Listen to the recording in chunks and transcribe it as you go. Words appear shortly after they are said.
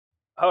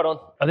hold on.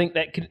 I think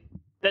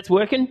that's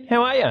working.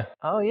 How are you?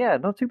 Oh, yeah,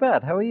 not too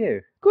bad. How are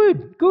you?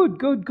 Good.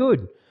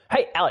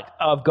 Hey, Alec,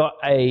 I've got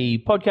a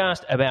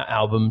podcast about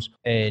albums,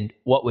 and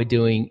what we're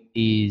doing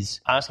is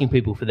asking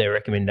people for their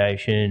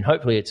recommendation.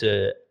 Hopefully it's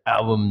an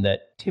album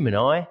that Tim and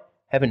I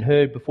haven't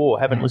heard before,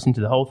 haven't listened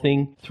to the whole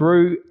thing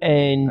through.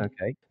 And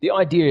Okay. the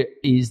idea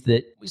is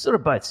that we sort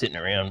of both sitting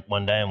around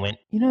one day and went,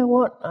 you know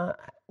what?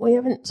 We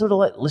haven't sort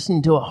of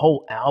listened to a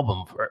whole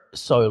album for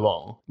so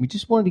long. We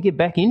just wanted to get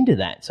back into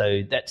that.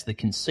 So that's the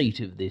conceit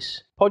of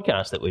this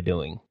podcast that we're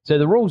doing. So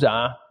the rules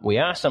are we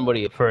ask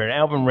somebody for an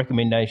album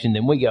recommendation,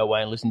 then we go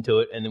away and listen to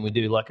it, and then we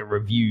do like a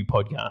review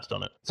podcast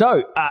on it.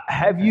 So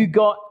have you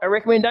got a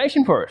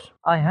recommendation for us?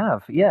 I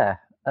have, yeah.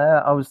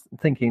 I was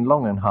thinking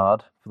long and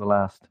hard for the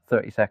last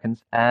 30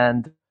 seconds,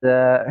 and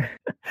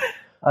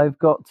I've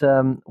got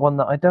one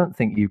that I don't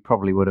think you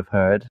probably would have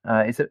heard.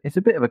 It's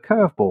a bit of a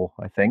curveball,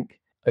 I think.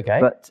 Okay.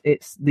 But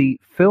it's the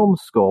film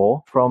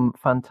score from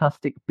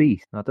Fantastic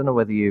Beasts. I don't know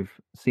whether you've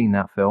seen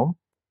that film.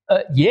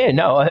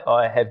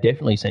 I have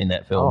definitely seen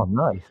that film. Oh,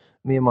 nice.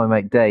 Me and my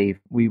mate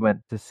Dave, we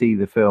went to see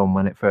the film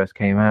when it first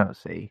came out,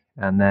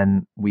 and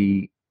then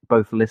we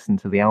both listened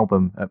to the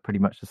album at pretty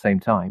much the same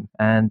time.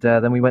 And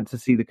then we went to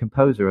see the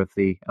composer of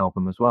the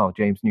album as well,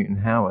 James Newton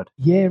Howard.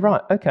 Yeah,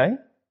 right. Okay.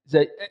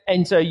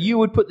 So you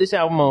would put this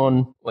album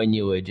on when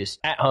you were just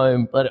at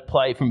home, let it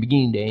play from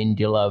beginning to end.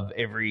 You love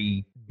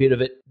every bit of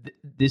it.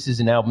 This is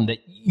an album that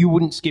you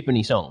wouldn't skip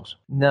any songs.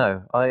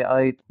 No,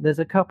 I there's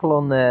a couple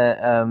on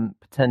there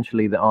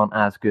potentially that aren't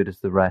as good as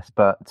the rest,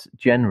 but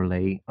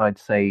generally I'd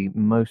say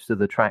most of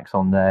the tracks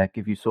on there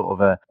give you sort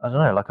of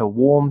like a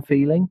warm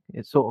feeling.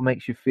 It sort of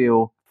makes you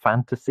feel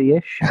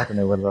fantasy-ish. I don't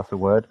know whether that's a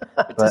word.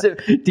 But I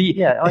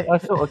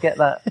sort of get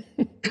that.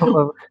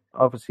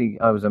 Obviously,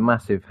 I was a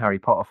massive Harry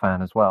Potter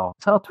fan as well.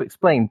 It's hard to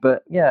explain,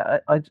 but yeah,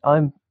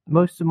 I'm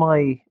most of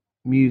my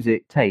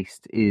music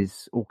taste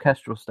is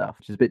orchestral stuff,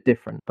 which is a bit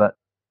different, but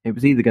it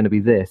was either going to be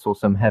this or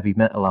some heavy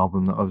metal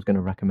album that I was going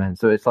to recommend.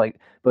 So it's like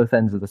both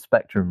ends of the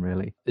spectrum,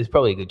 really. There's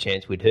probably a good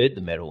chance we'd heard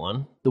the metal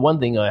one. The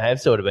one thing I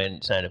have sort of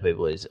been saying to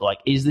people is, like,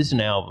 is this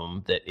an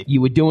album that if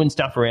you were doing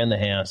stuff around the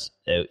house,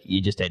 you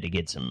just had to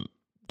get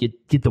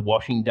the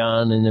washing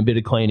done and a bit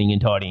of cleaning and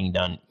tidying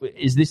done?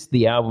 Is this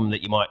the album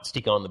that you might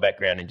stick on in the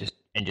background and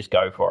just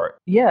go for it?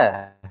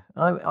 Yeah,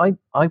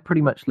 I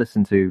pretty much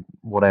listen to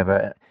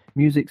whatever.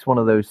 Music's one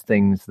of those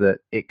things that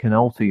it can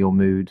alter your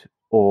mood,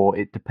 or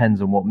it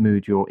depends on what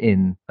mood you're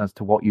in as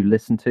to what you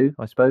listen to,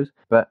 I suppose.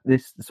 But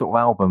this sort of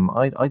album,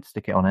 I'd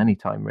stick it on any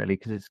time, really,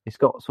 because it's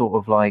got sort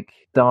of like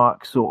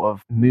dark, sort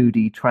of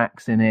moody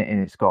tracks in it, and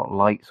it's got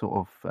light,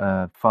 sort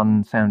of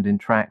fun-sounding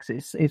tracks.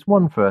 It's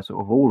one for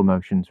sort of all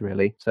emotions,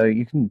 really. So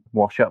you can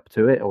wash up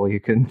to it, or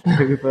you can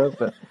hoover,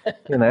 but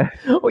you know,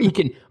 or you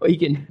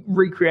can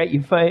recreate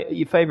your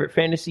favorite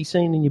fantasy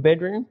scene in your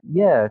bedroom.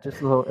 Yeah, just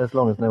as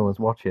long as no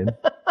one's watching.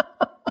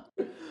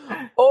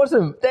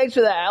 Awesome. Thanks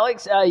for that,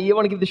 Alex. You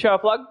want to give the show a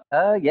plug?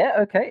 Yeah,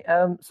 okay.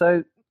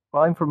 So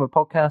I'm from a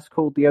podcast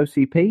called The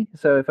OCP.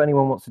 So if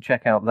anyone wants to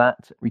check out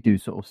that, we do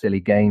sort of silly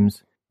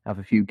games, have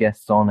a few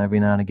guests on every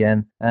now and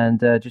again, and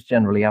just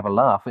generally have a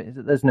laugh.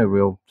 There's no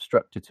real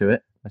structure to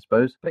it, I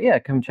suppose. But yeah,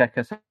 come check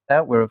us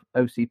out. We're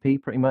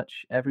OCP pretty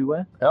much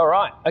everywhere. All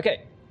right.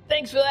 Okay.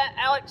 Thanks for that,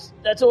 Alex.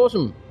 That's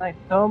awesome. Thanks,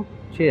 Tom.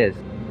 Cheers.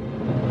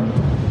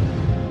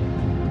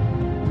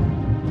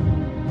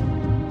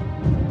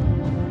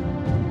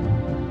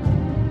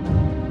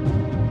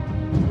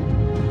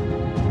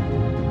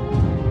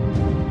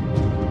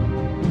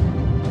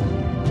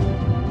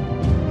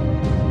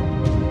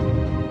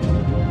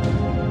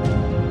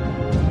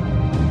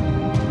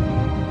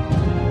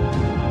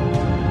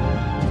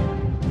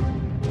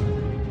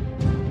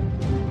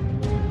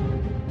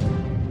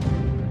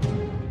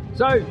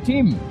 So,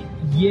 Tim,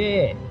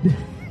 yeah,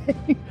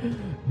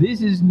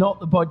 this is not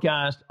the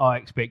podcast I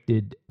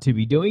expected to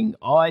be doing.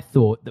 I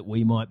thought that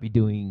we might be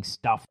doing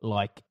stuff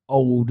like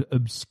old,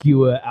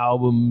 obscure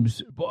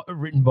albums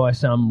written by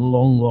some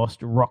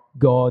long-lost rock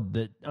god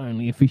that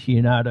only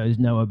aficionados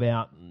know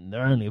about, and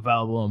they're only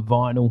available on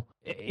vinyl.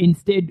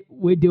 Instead,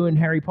 we're doing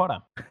Harry Potter.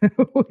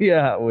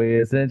 Yeah,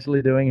 we're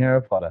essentially doing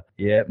Harry Potter.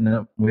 Yep,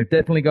 no, we've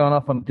definitely gone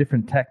off on a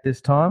different tack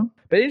this time.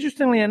 But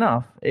interestingly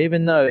enough,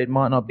 even though it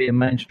might not be a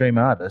mainstream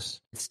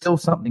artist, it's still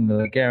something that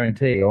I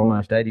guarantee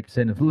almost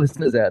 80% of the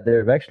listeners out there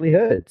have actually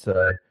heard.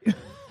 So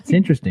it's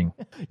interesting.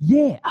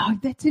 Yeah,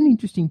 that's an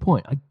interesting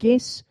point. I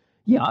guess,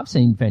 yeah, I've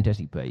seen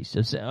Fantastic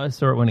Beasts. I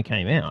saw it when it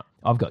came out.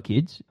 I've got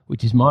kids,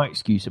 which is my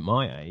excuse at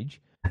my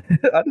age.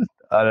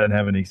 I don't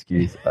have an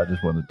excuse. I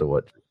just wanted to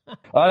watch it.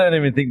 I don't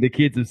even think the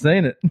kids have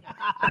seen it.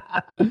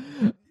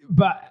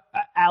 But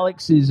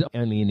Alex is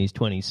only in his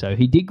 20s, so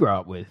he did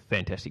grow up with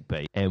Fantastic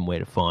Beasts and Where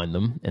to Find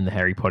Them and the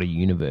Harry Potter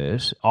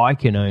universe. I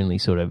can only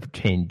sort of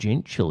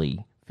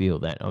tangentially feel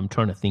that. I'm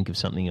trying to think of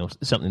something else,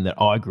 something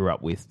that I grew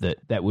up with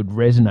that would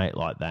resonate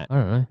like that. I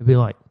don't know. It'd be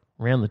like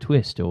Round the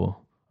Twist or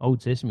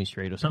Old Sesame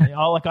Street or something.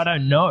 I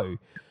don't know.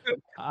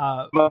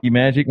 Monkey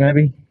Magic,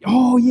 maybe?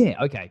 Oh,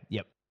 yeah. Okay.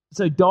 Yep.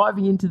 So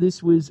diving into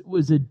this was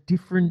a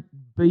different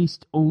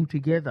beast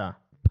altogether.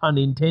 pun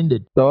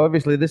intended. So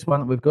obviously this one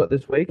that we've got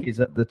this week is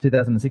the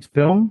 2006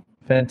 film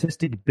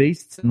Fantastic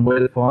Beasts and Where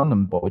to Find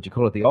Them. What would you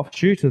call it? The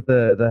offshoot of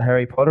the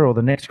Harry Potter or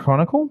the Next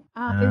Chronicle?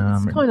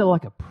 It's kind of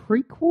like a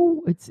prequel.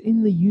 It's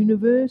in the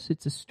universe.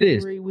 It's a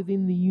story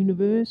within the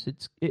universe.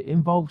 It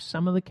involves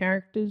some of the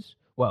characters.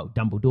 Well,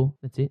 Dumbledore,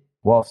 that's it.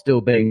 While still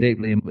being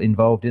deeply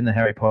involved in the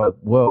Harry Potter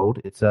world,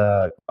 it's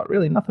got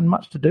really nothing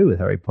much to do with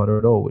Harry Potter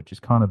at all, which is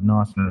kind of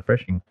nice and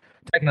refreshing.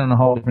 Taken on a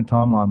whole different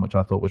timeline, which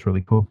I thought was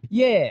really cool.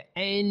 Yeah,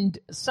 and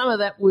some of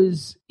that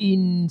was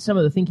in some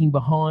of the thinking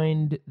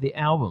behind the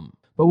album.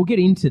 But we'll get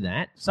into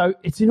that. So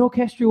it's an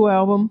orchestral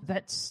album.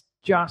 That's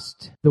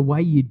just the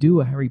way you do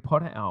a Harry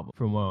Potter album,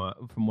 from what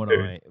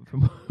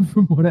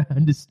I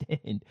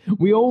understand.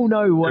 We all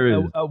know what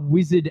a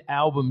wizard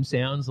album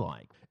sounds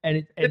like.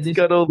 And it's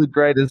got all the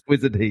greatest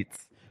wizard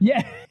hits.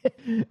 Yeah,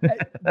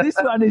 this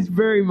one is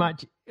very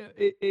much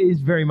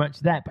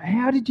that. But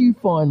how did you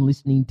find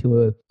listening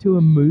to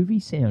a movie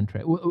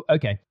soundtrack? Well,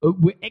 okay,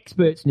 we're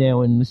experts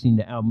now in listening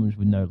to albums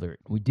with no lyric.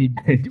 We did,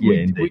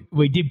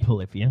 we did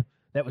Polyphia.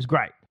 That was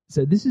great.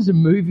 So this is a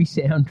movie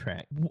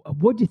soundtrack.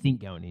 What do you think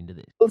going into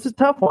this? Well, it's a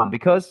tough one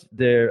because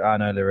there are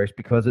no lyrics,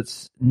 because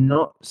it's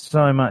not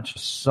so much a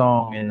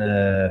song in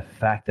the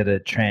fact that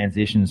it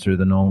transitions through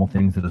the normal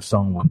things that a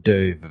song would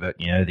do, but,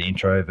 you know, the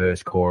intro,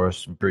 verse,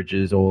 chorus,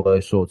 bridges, all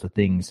those sorts of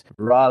things.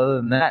 Rather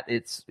than that,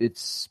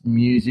 it's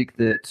music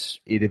that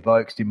it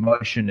evokes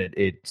emotion.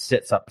 It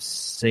sets up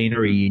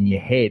scenery in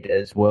your head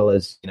as well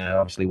as, you know,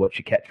 obviously what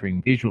you're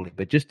capturing visually.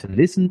 But just to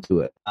listen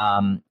to it,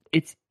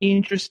 it's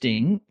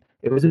interesting.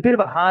 It was a bit of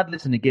a hard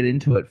listen to get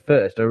into at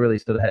first. I really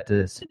sort of had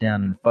to sit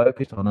down and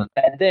focus on it.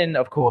 And then,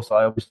 of course,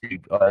 I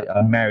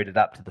married it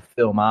up to the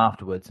film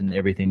afterwards, and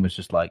everything was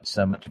just like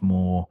so much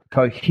more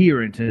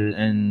coherent,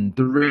 and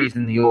the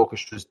reason the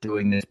orchestra's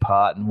doing this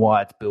part and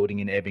why it's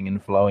building and ebbing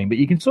and flowing. But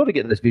you can sort of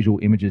get those visual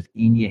images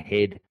in your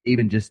head,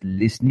 even just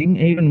listening,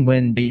 even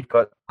when you've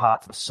got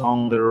parts of a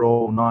song that are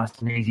all nice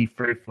and easy,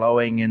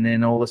 free-flowing, and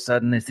then all of a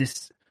sudden there's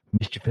this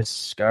mischievous,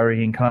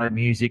 scurrying kind of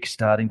music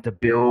starting to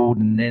build,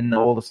 and then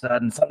all of a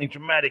sudden something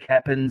dramatic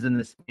happens, and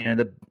this, you know,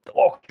 the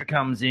orchestra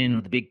comes in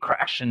with a big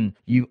crash, and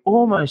you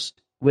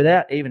almost,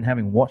 without even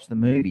having watched the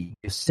movie,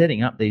 you're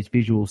setting up these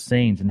visual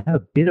scenes and have a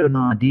bit of an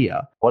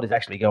idea what is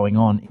actually going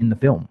on in the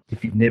film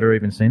if you've never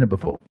even seen it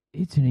before.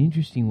 It's an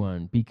interesting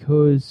one,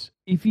 because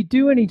if you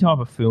do any type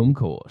of film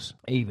course,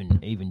 even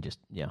just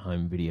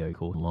home video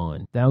course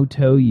online, they'll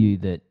tell you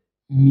that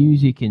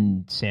music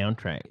and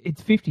soundtrack,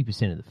 it's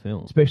 50% of the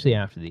film, especially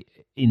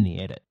in the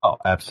edit. Oh,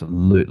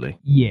 absolutely.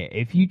 Yeah,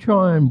 if you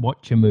try and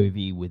watch a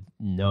movie with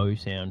no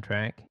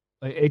soundtrack,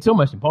 it's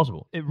almost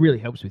impossible. It really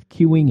helps with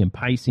cueing and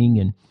pacing,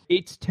 and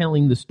it's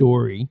telling the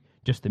story,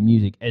 just the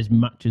music, as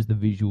much as the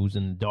visuals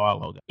and the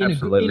dialogue.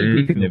 Absolutely.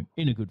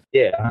 In a good film.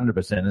 Yeah,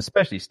 100%.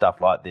 Especially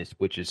stuff like this,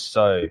 which is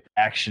so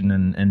action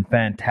and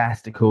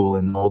fantastical,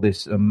 and all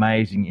this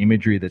amazing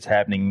imagery that's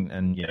happening,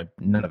 and, you know,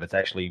 none of it's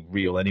actually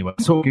real anyway.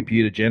 It's all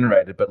computer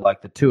generated, but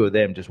like the two of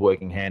them just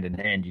working hand in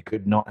hand, you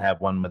could not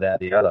have one without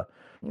the other.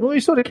 Well,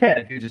 you sort of can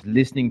if you're just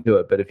listening to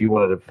it, but if you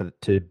wanted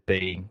it to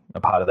be a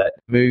part of that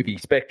movie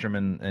spectrum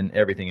and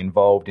everything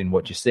involved in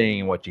what you're seeing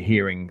and what you're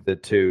hearing, the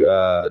two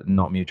are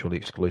not mutually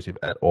exclusive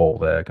at all.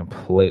 They're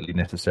completely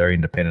necessary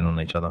and dependent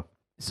on each other.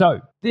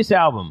 So, this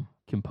album,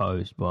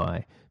 composed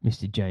by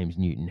Mr. James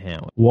Newton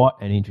Howard. What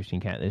an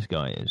interesting cat this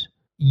guy is.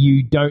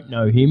 You don't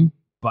know him,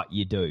 but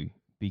you do,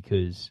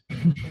 because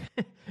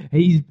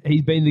he's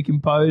been the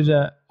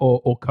composer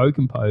or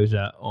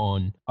co-composer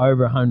on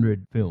over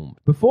 100 films.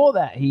 Before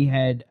that, he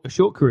had a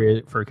short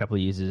career for a couple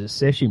of years as a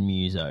session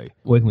muso,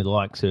 working with the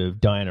likes of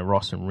Diana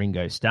Ross and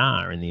Ringo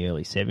Starr in the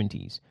early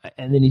 70s.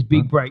 And then his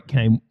big break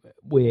came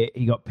where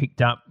he got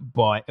picked up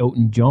by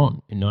Elton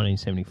John in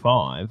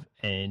 1975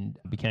 and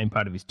became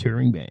part of his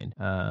touring band.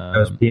 That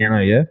was piano,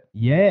 yeah?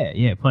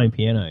 Yeah, playing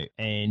piano.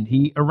 And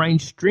he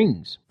arranged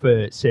strings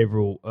for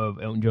several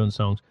of Elton John's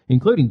songs,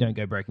 including Don't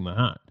Go Breaking My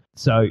Heart.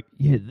 So,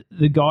 yeah,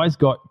 the guy's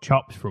got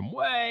chops from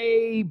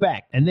way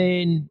back. And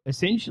then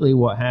essentially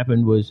what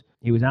happened was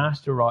he was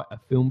asked to write a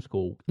film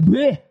score.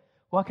 Blech!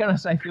 Why can't I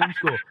say film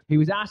score? He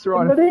was asked to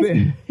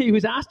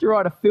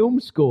write a film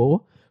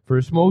score for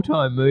a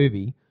small-time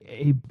movie.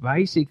 He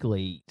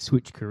basically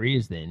switched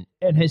careers then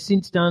and has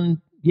since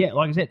done,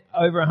 like I said,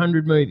 over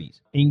 100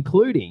 movies,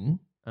 including...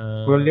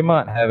 well, you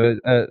might have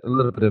a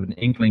little bit of an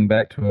inkling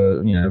back to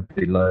a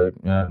pretty low,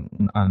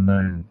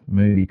 unknown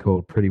movie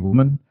called Pretty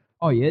Woman.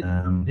 Oh,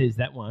 yeah, there's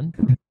that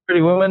one.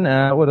 Pretty Woman.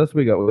 What else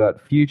we got? We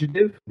got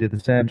Fugitive. Did the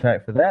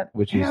soundtrack for that,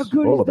 which How is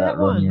good all is about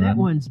that one? running That around.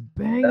 one's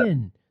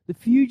banging. The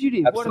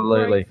Fugitive. Absolutely.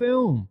 What a great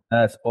film.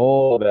 That's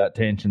all about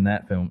tension,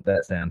 that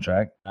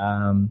soundtrack.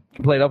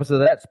 Complete opposite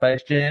of that,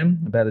 Space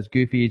Jam, about as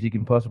goofy as you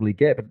can possibly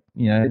get. But,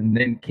 and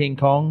then King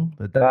Kong,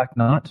 The Dark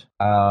Knight.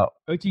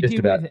 Which he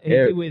did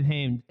with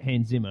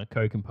Hans Zimmer,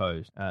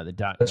 co-composed The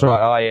Dark Knight. That's right.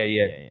 Oh,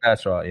 yeah.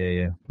 That's right.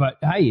 Yeah. But,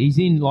 hey,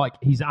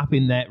 he's up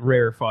in that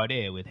rarefied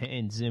air with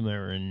Hans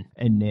Zimmer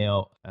and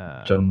now...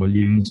 John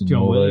Williams and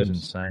all those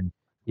insane.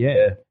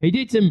 Yeah. He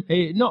did some,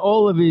 not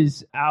all of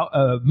his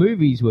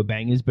movies were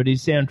bangers, but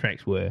his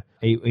soundtracks were.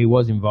 He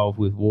was involved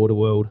with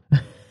Waterworld.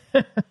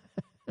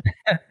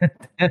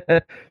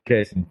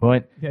 Case in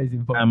point.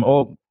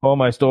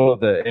 Almost all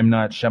of the M.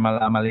 Night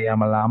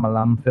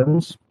Shyamalan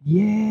films.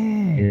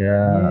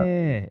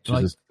 Yeah.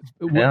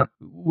 Like,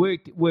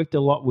 worked a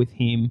lot with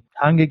him.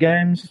 Hunger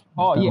Games.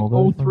 Oh, yeah,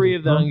 all three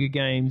of the Hunger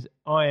Games.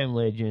 I Am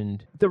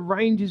Legend. The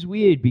range is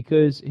weird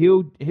because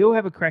he'll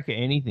have a crack at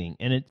anything,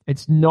 and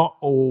it's not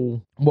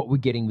all what we're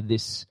getting with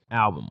this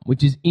album,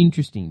 which is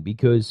interesting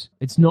because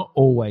it's not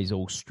always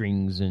all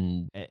strings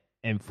and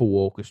full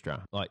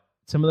orchestra. Like,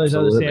 some of those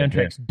other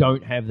soundtracks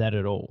don't have that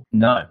at all.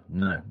 No,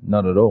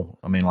 not at all.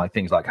 I mean, like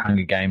things like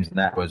Hunger Games, and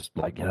that was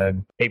like,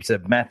 heaps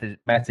of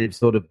massive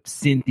sort of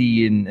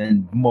synthy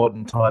and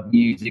modern type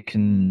music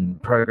and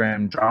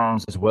programmed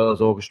drums as well as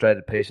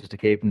orchestrated pieces to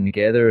keep them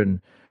together. And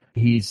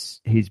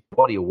his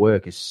body of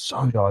work is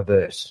so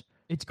diverse.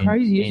 It's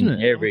crazy, isn't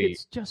it?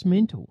 It's just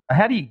mental.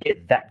 How do you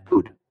get that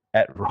good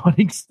at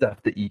writing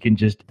stuff that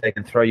they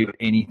can throw you at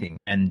anything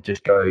and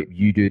just go,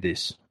 you do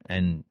this,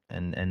 and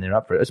they're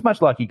up for it? It's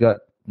much like he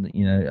got,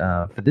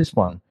 for this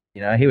one,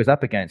 he was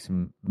up against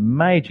some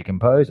major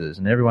composers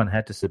and everyone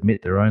had to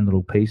submit their own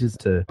little pieces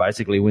to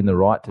basically win the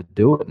right to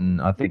do it.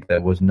 And I think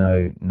there was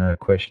no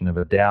question of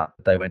a doubt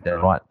that they went the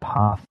right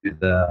path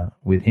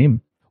with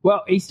him.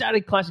 Well, he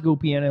started classical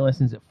piano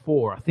lessons at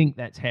 4. I think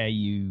that's how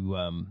you...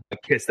 I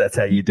guess that's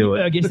how you do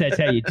it. I guess that's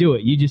how you do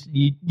it.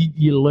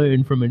 You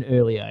learn from an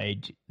early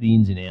age the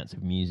ins and outs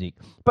of music.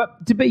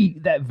 But to be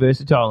that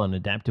versatile and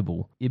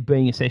adaptable,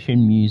 being a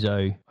session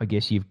muso, I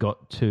guess you've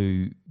got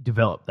to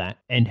develop that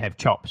and have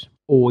chops,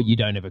 or you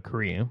don't have a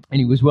career. And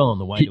he was well on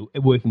the way to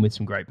working with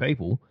some great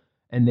people,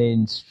 and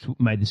then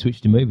made the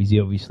switch to movies. He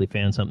obviously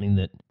found something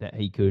that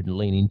he could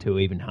lean into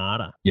even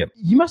harder. Yep.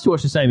 You must have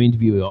watched the same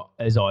interview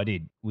as I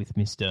did with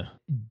Mr.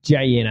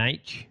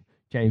 JNH,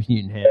 James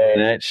Newton Howard.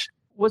 JNH.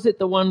 Was it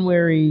the one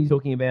where he's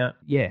talking about,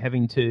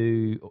 having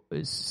to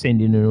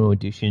send in an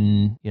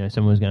audition?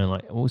 Someone was going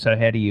like, so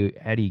how do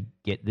you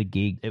get the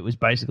gig? It was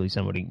basically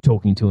somebody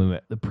talking to him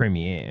at the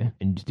premiere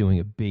and just doing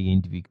a big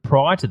interview.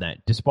 Prior to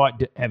that,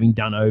 despite having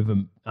done over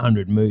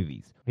 100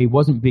 movies, he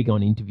wasn't big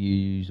on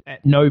interviews.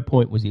 At no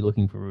point was he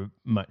looking for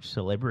much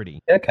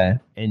celebrity. Okay.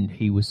 And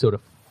he was sort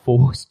of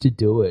forced to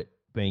do it,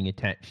 being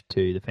attached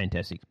to the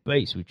Fantastic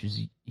Beasts, which is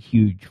a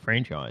huge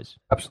franchise.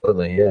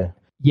 Absolutely, yeah.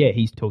 Yeah,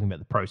 he's talking about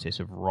the process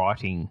of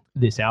writing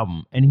this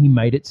album, and he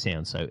made it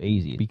sound so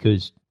easy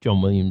because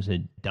John Williams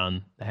had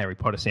done the Harry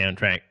Potter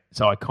soundtrack.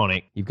 It's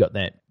iconic. You've got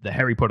the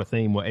Harry Potter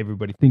theme, what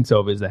everybody thinks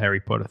of as the Harry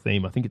Potter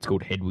theme. I think it's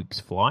called Hedwig's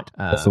Flight.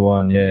 That's the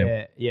one,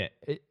 yeah. Yeah.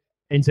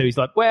 And so he's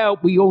like, well,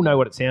 we all know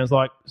what it sounds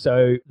like.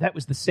 So that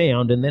was the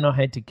sound, and then I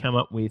had to come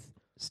up with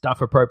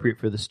stuff appropriate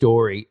for the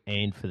story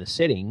and for the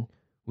setting,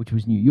 which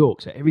was New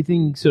York. So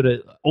everything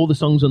all the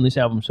songs on this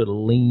album sort of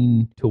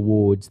lean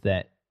towards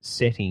that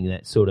setting,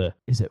 that sort of,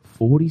 is it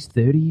 40s,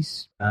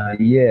 30s?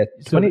 Yeah,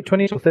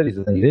 20s or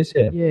 30s, I think it is,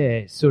 yeah.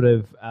 Yeah, sort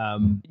of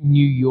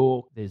New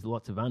York. There's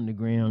lots of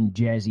underground,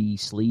 jazzy,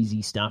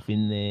 sleazy stuff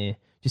in there,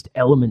 just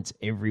elements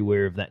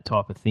everywhere of that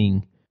type of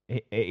thing.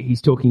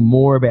 He's talking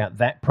more about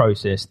that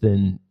process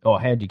than,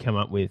 how'd you come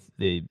up with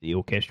the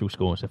orchestral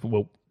score and stuff?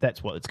 Well,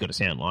 that's what it's got to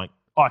sound like.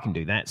 I can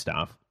do that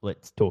stuff.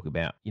 Let's talk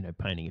about,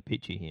 painting a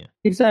picture here.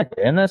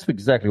 Exactly, and that's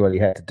exactly what he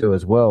had to do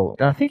as well.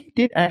 And I think he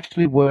did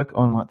actually work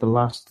on like the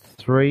last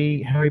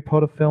 3 Harry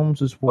Potter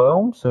films as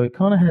well, so he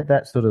kind of had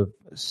that sort of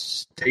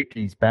steeped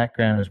in his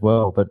background as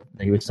well. But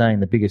he was saying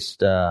the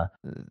biggest, it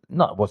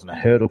wasn't a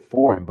hurdle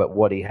for him, but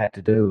what he had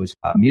to do was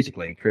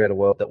musically create a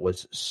world that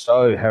was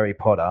so Harry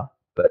Potter,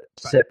 but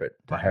separate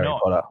to Harry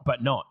Potter.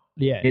 But not,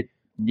 yeah.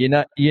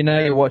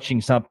 You're watching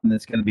something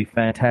that's going to be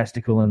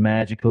fantastical and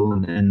magical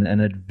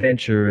and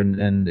adventure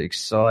and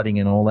exciting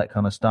and all that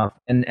kind of stuff.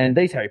 And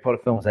these Harry Potter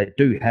films, they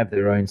do have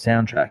their own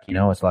soundtrack.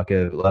 It's like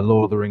a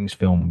Lord of the Rings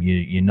film.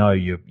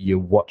 You're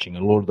watching a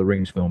Lord of the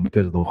Rings film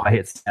because of the way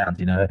it sounds.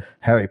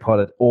 Harry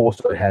Potter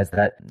also has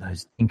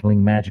those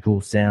tinkling magical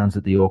sounds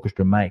that the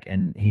orchestra make,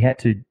 and he had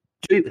to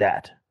do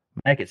that,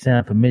 make it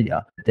sound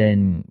familiar,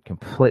 then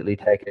completely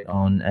take it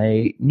on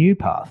a new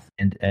path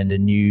and a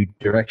new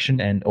direction,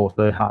 and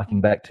also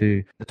harking back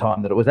to the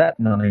time that it was at,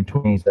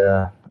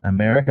 1920s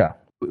America,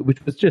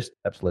 which was just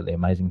absolutely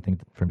amazing thing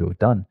for him to have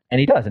done. And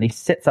he does, and he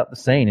sets up the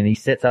scene, and he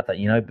sets up that,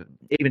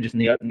 even just in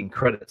the opening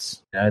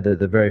credits,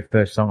 the very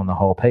first song on the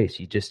whole piece,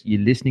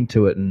 you're listening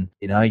to it, and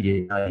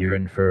you're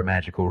in for a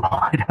magical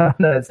ride. I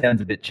know it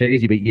sounds a bit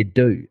cheesy, but you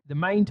do. The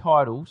main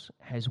titles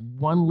has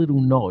one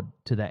little nod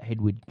to that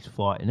Hedwig's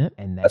Flight in it,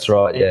 and that's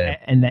right, yeah.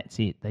 And that's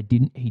it.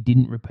 He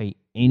didn't repeat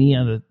any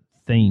other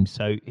theme,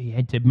 so he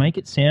had to make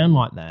it sound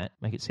like that,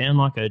 make it sound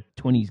like a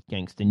 20s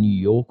gangster New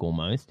York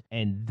almost,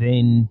 and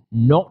then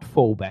not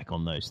fall back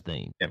on those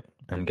themes. Yep.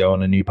 And go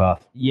on a new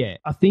path. Yeah.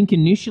 I think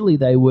initially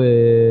they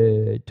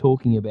were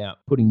talking about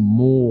putting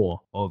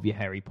more of your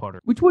Harry Potter,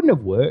 which wouldn't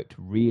have worked,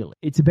 really.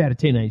 It's about a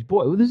teenage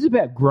boy. Well, this is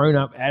about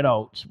grown-up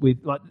adults with,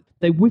 like,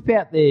 They whip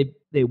out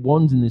their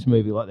wands in this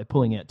movie like they're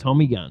pulling out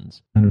Tommy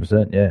guns.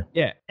 100%, yeah.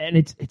 Yeah, and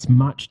it's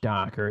much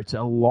darker. It's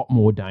a lot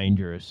more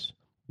dangerous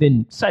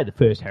than, say, the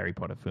first Harry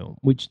Potter film,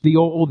 which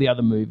all the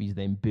other movies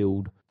then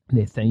build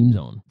their themes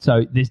on.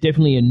 So there's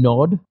definitely a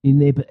nod in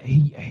there, but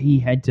he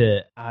had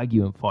to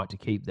argue and fight to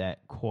keep that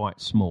quite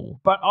small.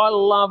 But I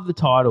love the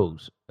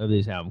titles of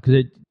this album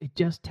because it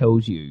just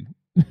tells you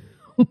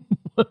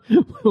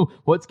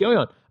what's going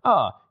on.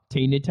 Oh,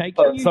 Tina takes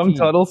song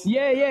titles.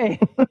 Yeah.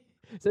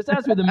 So it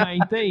starts with the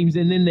main themes,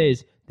 and then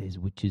there's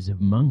Witches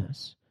Among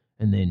Us,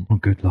 and then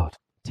good Lord.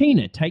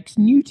 Tina takes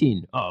Newt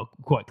in. Oh,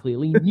 quite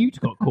clearly, Newt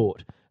got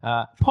caught.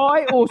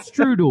 Pie or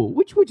strudel?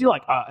 Which would you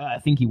like? I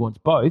think he wants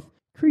both.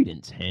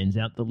 Credence hands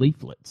out the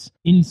leaflets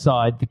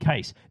inside the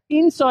case.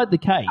 Inside the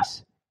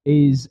case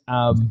is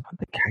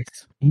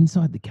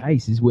inside the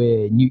case is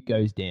where Newt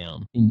goes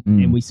down,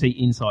 and we see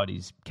inside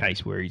his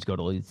case where he's got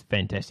all these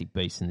fantastic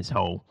beasts and this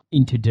whole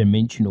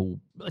interdimensional.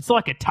 It's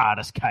like a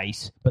TARDIS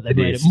case, but they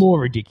made it more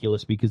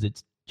ridiculous because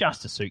it's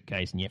just a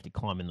suitcase and you have to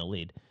climb in the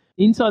lid.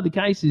 Inside the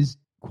case is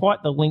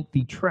quite the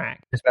lengthy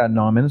track. It's about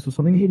 9 minutes or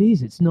something. It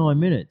is. It's 9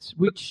 minutes,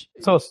 which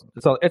it's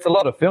a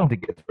lot of film to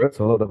get through. It's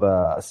a lot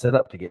of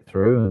setup to get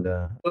through, and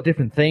a lot of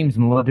different themes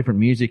and a lot of different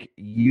music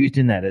used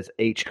in that as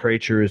each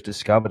creature is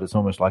discovered. It's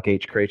almost like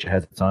each creature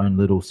has its own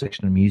little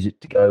section of music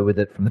to go with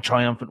it, from the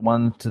triumphant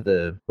ones to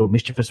the little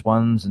mischievous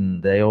ones,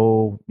 and they've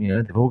all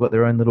got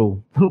their own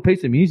little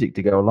piece of music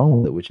to go along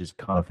with it, which is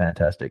kind of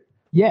fantastic.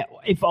 Yeah,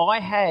 if I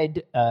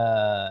had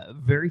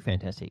very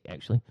fantastic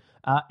actually.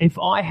 If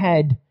I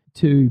had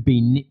to be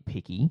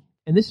nitpicky,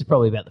 and this is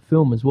probably about the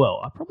film as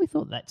well, I probably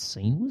thought that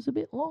scene was a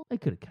bit long. They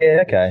could have cut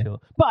it. Okay. Sure.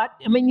 But,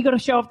 I mean, you got to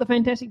show off the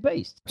Fantastic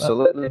Beast.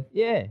 Absolutely.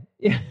 Yeah.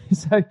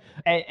 So,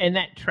 and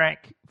that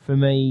track, for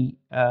me,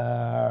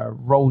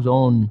 rolls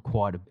on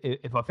quite a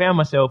bit. If I found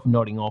myself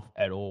nodding off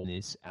at all,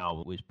 this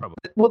album was probably...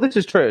 Well, this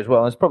is true as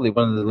well. It's probably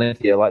one of the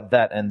lengthier, like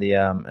that and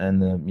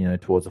the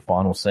towards the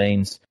final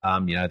scenes,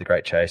 the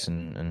Great Chase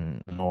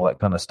and all that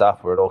kind of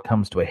stuff where it all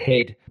comes to a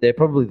head. They're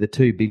probably the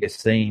two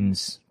biggest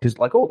scenes, because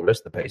like all the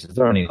rest of the pieces,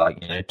 they're only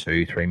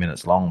 2-3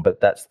 minutes long,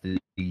 but that's the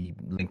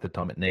length of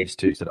time it needs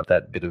to set up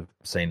that bit of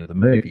scene of the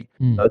movie.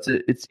 So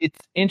it's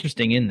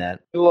interesting in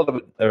that a lot of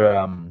it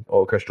are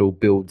orchestral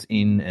builds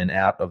in and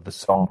out of the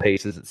song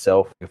pieces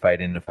itself,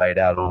 fade in and fade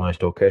out almost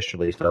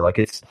orchestrally. So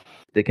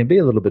there can be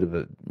a little bit of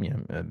a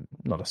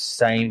not a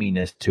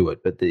sameness to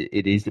it, but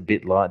it is a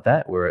bit like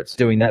that, where it's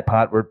doing that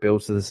part where it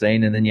builds to the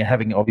scene, and then you're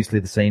having obviously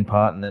the scene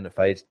part, and then it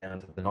fades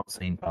down to the not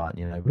scene part.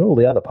 But all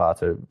the other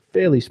parts are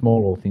fairly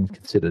small, all things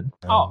considered.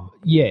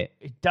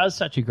 It does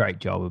such a great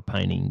job of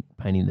painting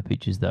the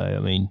pictures, though. I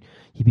mean,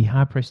 you'd be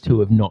hard pressed to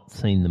have not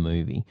seen the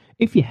movie.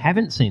 If you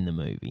haven't seen the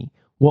movie,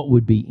 what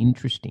would be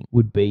interesting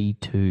would be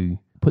to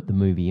put the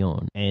movie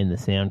on and the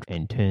sound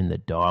and turn the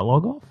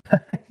dialogue off.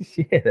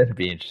 Yeah, that'd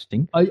be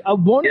interesting. I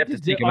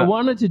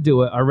wanted to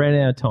do it. I ran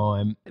out of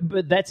time,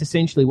 but that's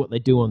essentially what they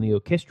do on the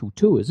orchestral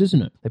tours,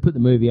 isn't it? They put the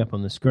movie up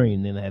on the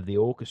screen, then they have the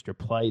orchestra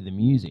play the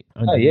music.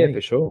 Oh yeah,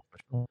 for sure.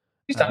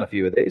 He's done a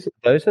few of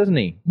those, hasn't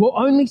he? Well,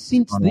 only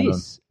since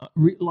this.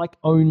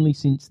 Only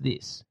since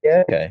this.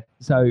 Yeah, okay.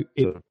 So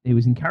he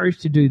was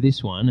encouraged to do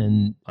this one,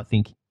 and I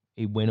think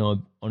he went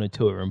on a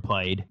tour and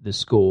played the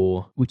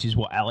score, which is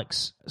what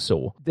Alex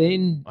saw.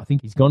 Then I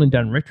think he's gone and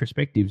done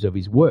retrospectives of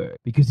his work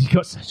because he's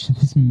got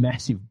this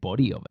massive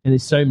body of it. And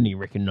there's so many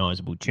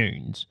recognisable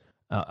tunes.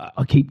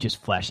 I keep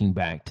just flashing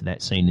back to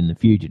that scene in The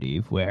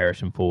Fugitive where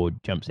Harrison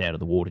Ford jumps out of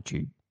the water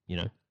tube,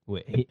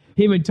 where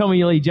him and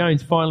Tommy Lee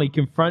Jones finally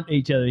confront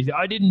each other. He's like,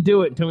 I didn't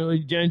do it. And Tommy Lee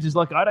Jones is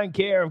like, I don't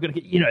care. I'm going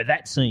to get,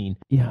 that scene.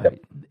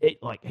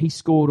 He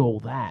scored all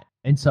that.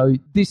 And so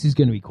this is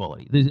going to be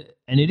quality.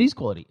 And it is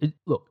quality.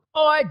 Look,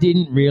 I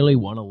didn't really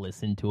want to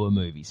listen to a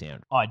movie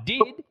sound. I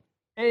did,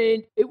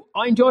 and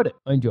I enjoyed it.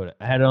 I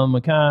had it on my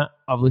car.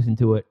 I've listened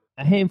to it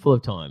a handful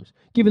of times.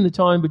 Given the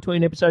time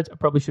between episodes, I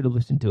probably should have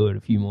listened to it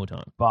a few more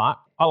times. But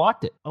I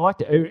liked it.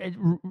 It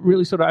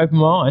really sort of opened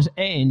my eyes.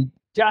 And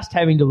just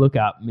having to look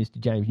up Mr.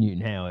 James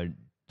Newton Howard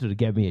sort of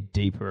gave me a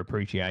deeper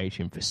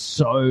appreciation for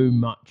so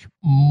much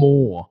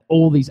more.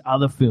 All these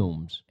other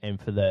films and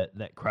for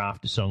that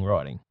craft of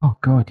songwriting. Oh,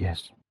 God,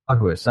 yes.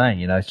 Like we were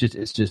saying, it's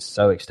just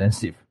so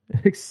extensive.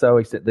 It's so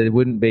extensive. There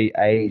wouldn't be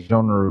a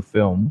genre of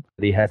film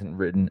that he hasn't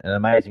written an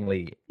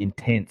amazingly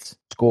intense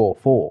score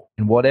for,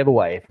 in whatever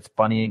way. If it's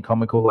funny and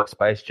comical like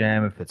Space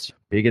Jam, if it's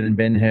bigger than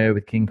Ben-Hur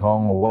with King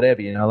Kong or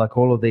whatever, like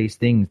all of these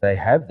things, they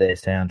have their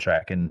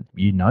soundtrack and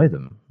you know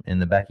them in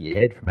the back of your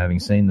head from having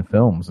seen the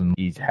films, and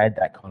he's had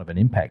that kind of an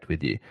impact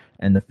with you.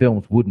 And the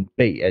films wouldn't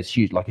be as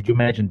huge. Like, could you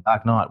imagine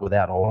Dark Knight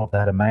without all of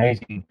that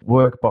amazing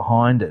work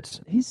behind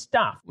it? His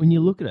stuff, when you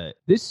look at it,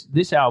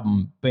 this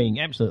album being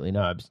absolutely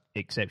no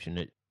exception,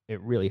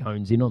 it really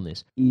hones in on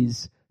this,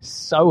 is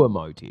so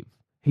emotive.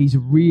 He's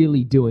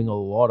really doing a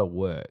lot of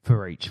work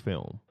for each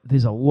film.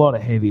 There's a lot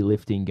of heavy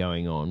lifting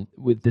going on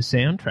with the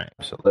soundtrack.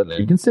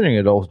 Absolutely. Considering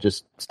it all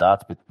just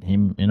starts with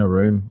him in a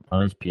room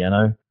on his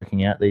piano,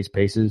 working out these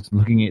pieces,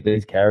 looking at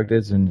these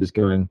characters and just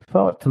going, if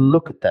I were to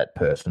look at that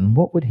person,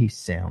 what would he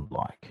sound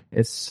like?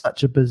 It's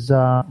such a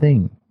bizarre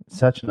thing.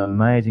 such an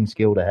amazing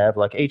skill to have.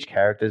 Like each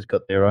character's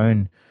got their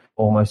own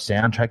almost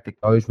soundtrack that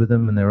goes with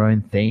them and their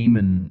own theme,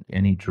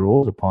 and he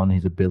draws upon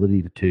his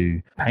ability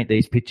to paint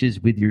these pictures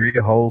with your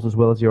ear holes as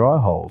well as your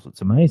eye holes.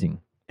 It's amazing.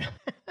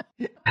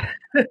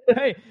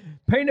 Hey,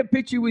 paint a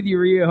picture with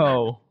your ear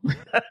hole.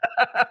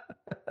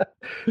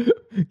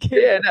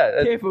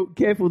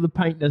 Careful the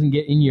paint doesn't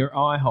get in your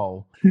eye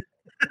hole.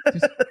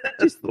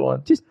 Just the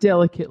one. Just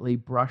delicately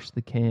brush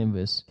the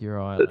canvas with your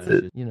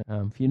eyelashes. You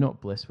know, if you're not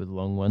blessed with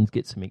long ones,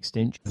 get some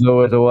extensions. There's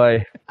always a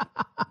way.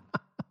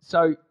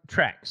 So,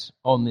 tracks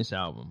on this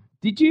album.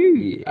 Did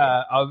you?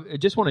 I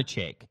just want to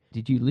check.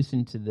 Did you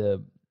listen to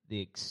the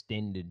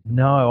extended?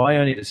 No, I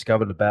only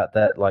discovered about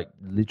that like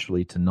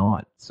literally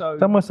tonight. So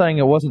some were saying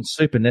it wasn't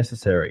super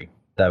necessary.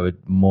 They were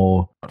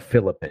more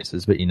filler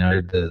pieces, but you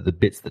know, the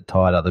bits that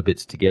tied other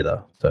bits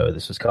together. So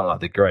this was kind of like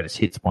the greatest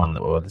hits one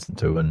that we listened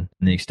to, and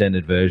the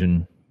extended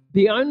version.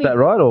 The only Is that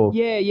right? Or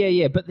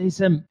yeah. But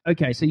there's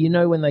okay. So you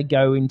know when they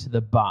go into the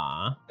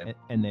bar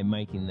and they're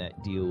making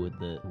that deal with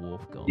the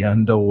dwarf god. the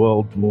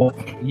underworld dwarf.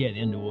 Yeah,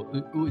 the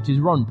underworld, which is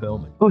Ron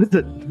Perlman. What is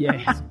it? Yeah,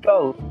 It's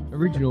gold.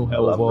 original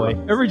love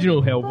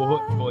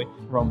Hellboy, boy,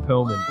 Ron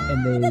Perlman,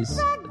 and there's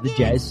the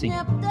jazz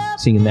singer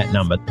singing that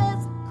number.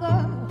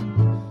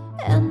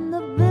 And the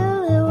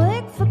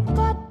billywig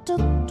forgot to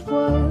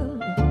twirl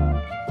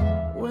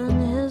when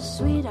his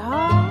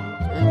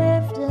sweetheart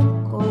left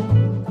him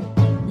cold.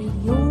 The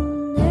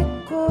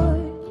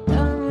unicorn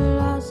done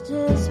lost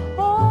his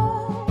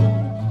heart.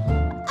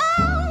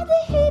 Ah,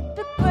 the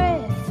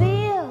hypocrite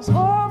feels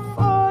all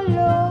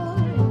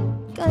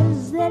forlorn,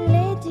 'cause the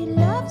lady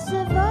loves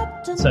have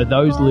up to So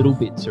those little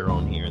bits are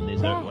on here, and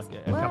there's like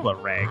a couple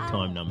of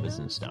ragtime numbers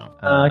and stuff.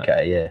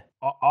 Okay, yeah.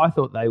 I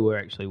thought they were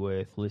actually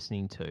worth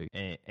listening to,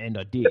 and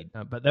I did.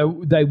 But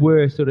they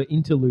were sort of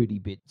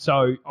interlude bits.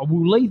 So I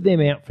will leave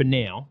them out for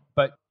now.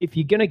 But if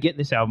you're going to get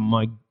this album,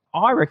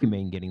 I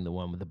recommend getting the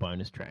one with the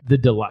bonus track, the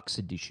deluxe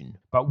edition.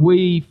 But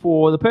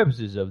for the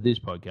purposes of this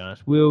podcast,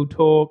 we'll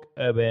talk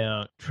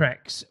about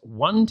tracks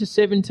 1 to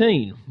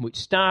 17, which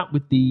start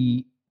with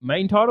the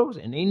main titles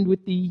and end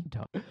with the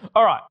title.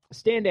 All right,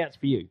 standouts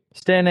for you.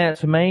 Standouts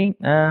for me,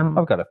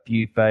 I've got a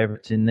few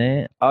favourites in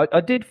there.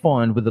 I did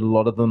find with a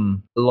lot of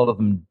them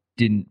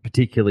didn't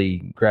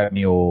particularly grab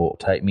me or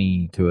take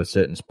me to a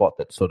certain spot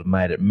that sort of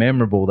made it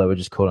memorable. They were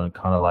just kind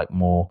of like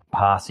more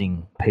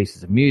passing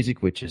pieces of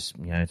music, which is,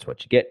 you know, it's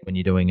what you get when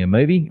you're doing a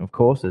movie. Of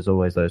course, there's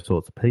always those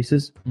sorts of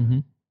pieces.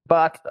 Mm-hmm.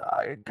 But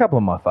a couple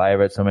of my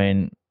favourites, I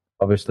mean,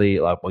 obviously,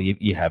 like, well,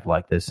 you have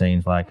like the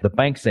scenes like the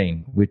bank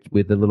scene with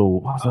the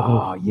little, the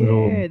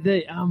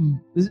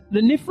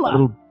Niffler,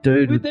 little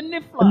dude with the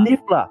Niffler. The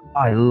Niffler.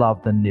 I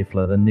love the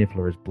Niffler. The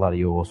Niffler is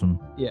bloody awesome.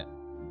 Yeah.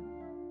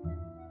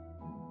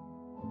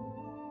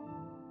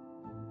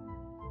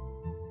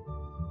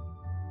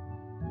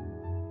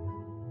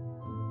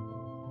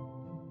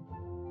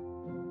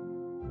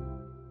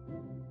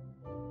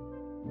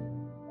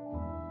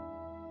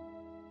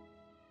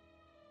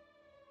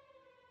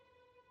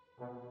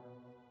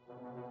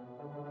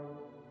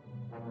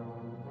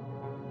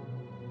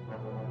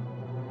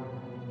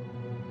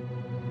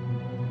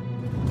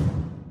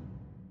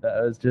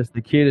 That was just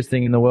the cutest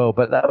thing in the world.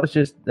 But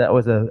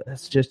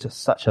it's just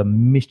such a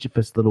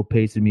mischievous little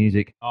piece of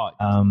music. Oh,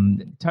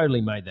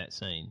 totally made that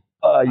scene.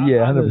 Oh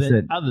yeah,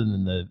 100%. Other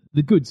than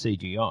the good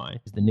CGI,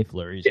 the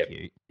Niffler is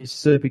cute. It's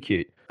super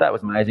cute. That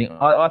was amazing.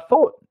 I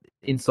thought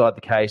Inside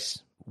the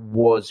Case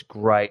was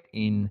great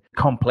in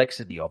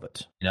complexity of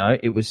it. You know,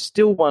 it was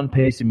still one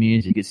piece of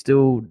music. It's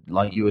still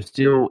like you were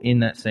still in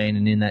that scene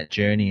and in that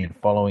journey and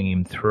following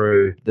him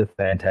through the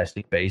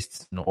Fantastic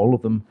Beasts and all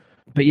of them.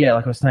 But yeah,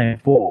 like I was saying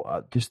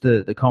before, just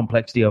the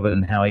complexity of it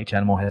and how each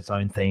animal had its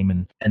own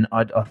theme. And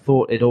I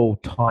thought it all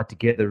tied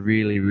together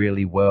really,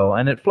 really well.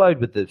 And it flowed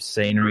with the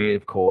scenery,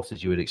 of course,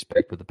 as you would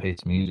expect with a piece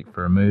of music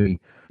for a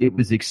movie. It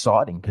was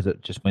exciting because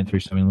it just went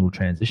through so many little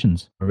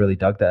transitions. I really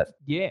dug that.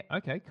 Yeah,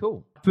 okay,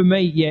 cool. For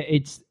me, yeah,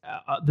 it's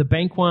the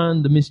bank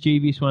one, the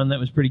mischievous one, that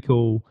was pretty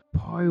cool.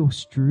 Pie or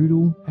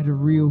Strudel had a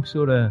real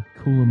sort of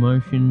cool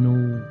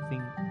emotional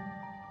thing.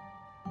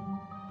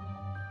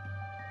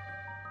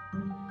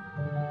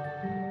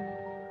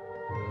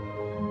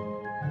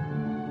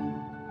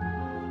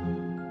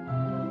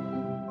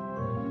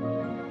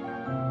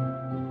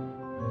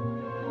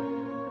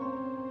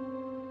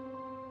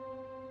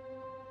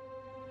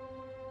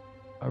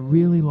 I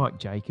really like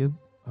Jacob.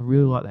 I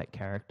really like that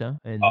character.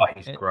 And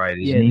He's great,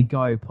 isn't yeah, he? the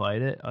guy who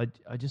played it. I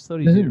just thought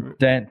he Isn't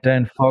did it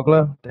Dan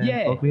Fogler?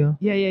 Yeah. Fogler?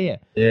 Yeah.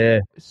 Yeah.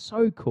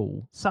 So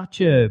cool.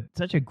 Such a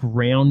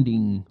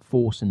grounding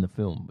force in the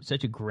film.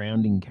 Such a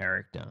grounding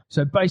character.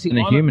 So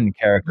basically, And a human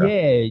character.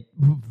 Yeah,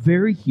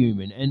 very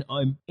human. And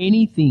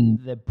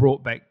anything that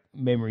brought back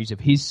memories of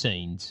his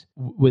scenes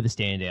were the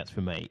standouts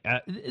for me.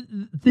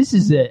 This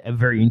is a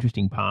very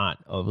interesting part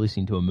of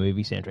listening to a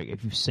movie soundtrack.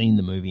 If you've seen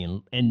the movie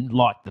and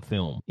liked the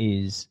film,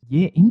 is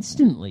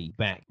instantly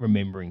back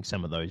remembering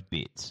some of those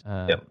bits.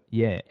 Yep.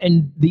 Yeah,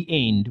 and the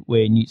end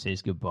where Newt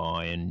says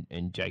goodbye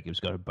and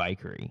Jacob's got a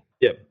bakery.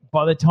 Yep.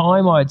 By the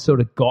time I'd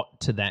sort of got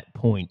to that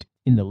point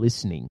in the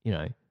listening, you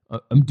know,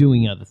 I'm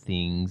doing other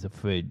things. I've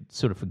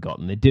sort of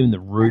forgotten. They're doing the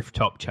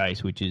rooftop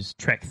chase, which is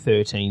track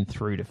 13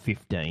 through to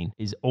 15,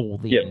 is all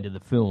the end of the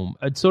film.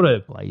 It sort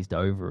of glazed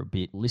over a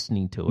bit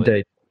listening to it.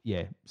 Indeed.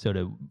 Yeah, sort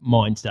of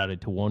mind started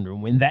to wander.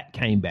 And when that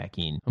came back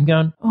in, I'm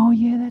going, oh,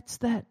 yeah, that's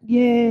that.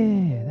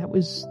 Yeah, that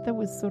was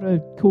sort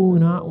of cool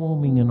and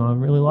heartwarming, and I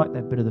really like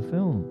that bit of the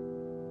film.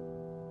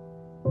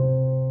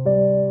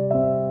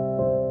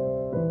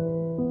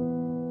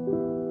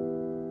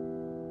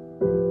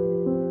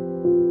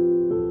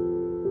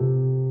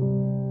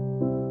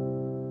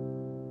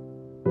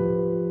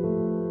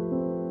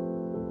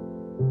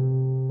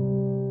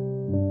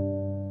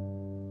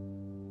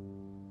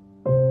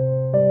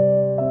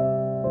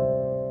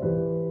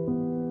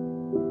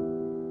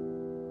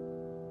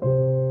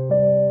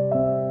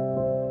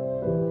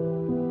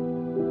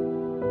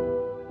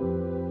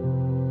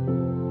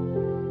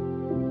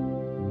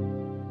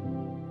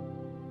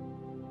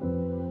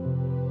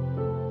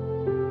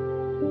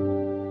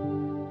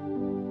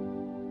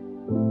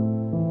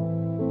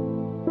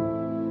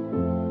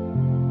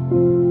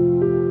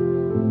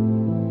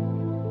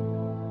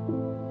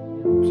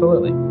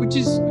 Absolutely. Which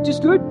is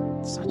good.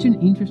 Such an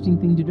interesting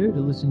thing to do, to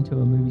listen to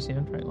a movie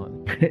soundtrack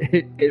like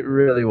that. It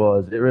really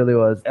was. It really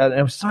was. And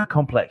it was so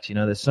complex, you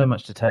know, there's so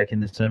much to take in,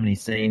 there's so many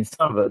scenes,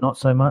 some of it not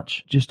so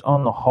much. Just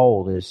on the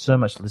whole, there's so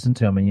much to listen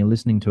to. I mean, you're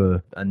listening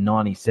to a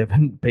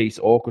 97-piece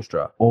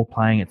orchestra, all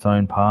playing its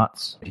own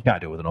parts. You can't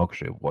do it with an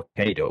orchestra. What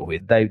can you do it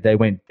with? They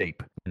went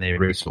deep in their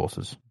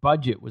resources.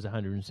 Budget was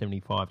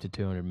 175 to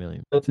 200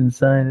 million. That's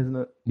insane, isn't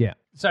it? Yeah.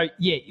 So,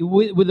 yeah,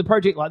 with a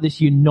project like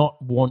this, you're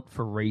not want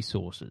for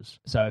resources.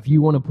 So if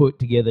you want to put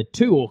together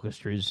 2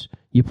 orchestras,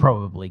 you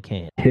probably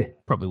can.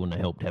 Probably wouldn't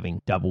have helped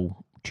having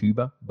double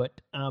tuba,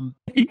 but...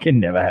 You can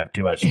never have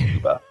too much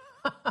tuba.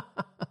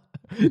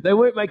 They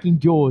weren't making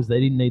Jaws. They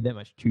didn't need that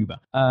much tuba.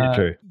 Yeah,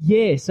 true.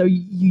 Yeah, so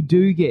you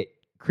do get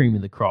cream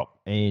of the crop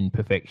and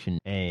perfection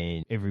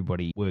and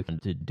everybody working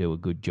to do a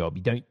good job.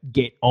 You don't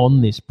get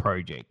on this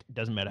project. It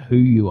doesn't matter who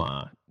you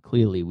are,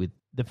 clearly, with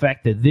the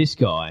fact that this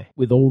guy,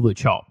 with all the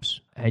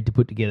chops, had to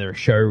put together a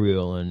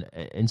showreel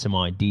and some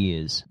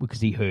ideas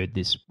because he heard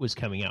this was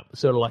coming up.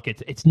 Sort of like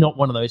it's not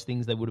one of those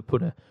things they would have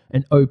put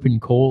an open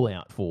call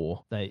out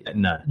for.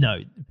 No,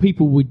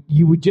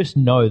 you would just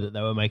know that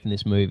they were making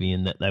this movie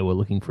and that they were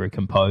looking for a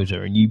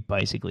composer, and you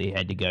basically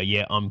had to go,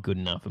 yeah, I'm good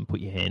enough, and put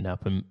your hand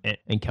up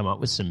and come up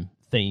with some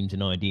themes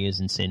and ideas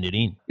and send it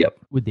in. Yep.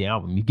 With the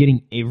album, you're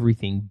getting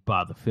everything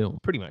but the film.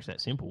 Pretty much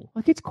that simple.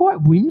 Like, it's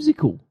quite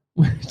whimsical.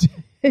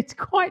 It's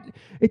quite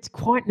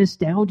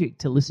nostalgic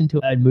to listen to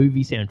a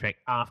movie soundtrack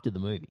after the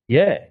movie.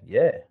 Yeah.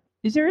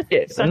 Is there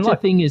such a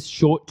thing as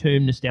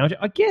short-term nostalgia?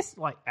 I guess,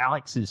 like,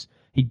 Alex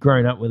he'd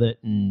grown up with it,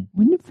 and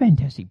when did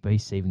Fantastic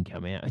Beasts even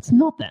come out? It's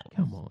not that.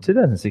 Come on.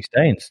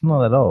 2016. It's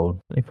not that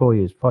old. Only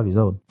 5 years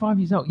old. 5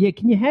 years old. Yeah,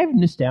 can you have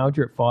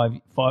nostalgia at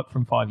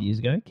from 5 years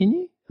ago? Can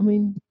you? I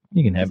mean,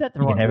 you can have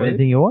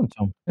anything you want,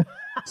 Tom.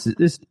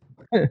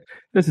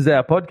 This is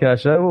our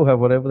podcast show. We'll have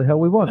whatever the hell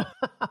we want.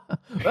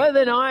 Well,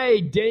 then I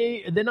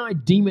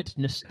deem it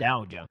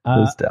nostalgia.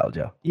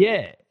 Nostalgia.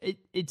 Yeah,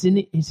 it's an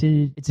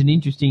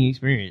interesting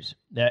experience.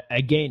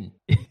 Again,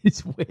 it's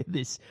where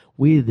this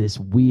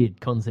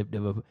weird concept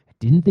of I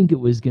didn't think it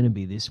was going to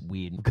be this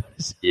weird. I've got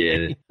to say.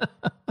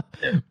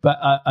 Yeah. But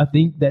I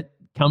think that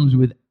comes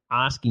with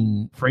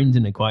asking friends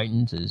and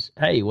acquaintances,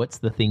 hey, what's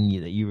the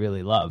thing that you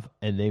really love?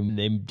 And then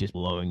them just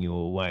blowing you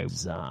away.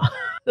 Bizarre.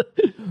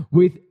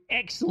 With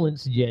excellent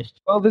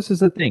suggestions. Well, this is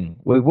the thing.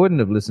 We wouldn't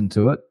have listened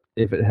to it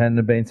if it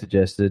hadn't been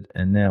suggested,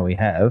 and now we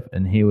have,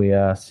 and here we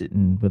are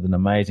sitting with an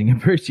amazing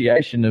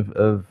appreciation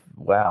of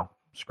wow,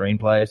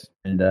 screenplays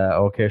and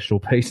orchestral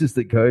pieces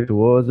that go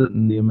towards it,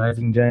 and the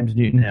amazing James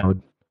Newton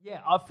Howard. Yeah,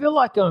 I feel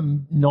like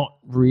I'm not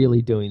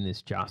really doing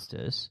this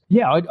justice.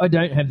 Yeah, I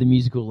don't have the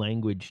musical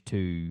language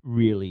to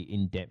really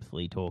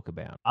in-depthly talk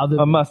about. I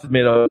must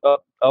admit,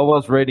 I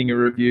was reading a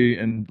review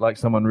and like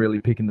someone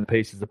really picking the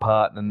pieces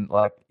apart, and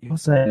like, you're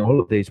saying all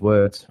of these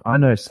words. I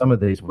know some of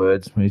these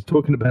words when he's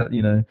talking about,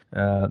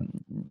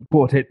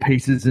 quartet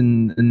pieces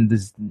and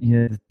this,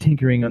 the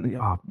tinkering on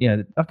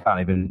I can't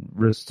even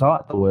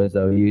recite the words they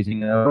were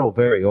using. They're all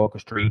very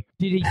orchestry.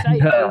 Did he say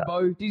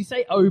oboe? Did he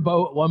say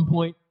oboe at one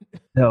point?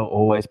 There'll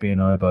always be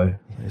an oboe.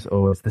 There's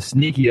always the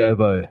sneaky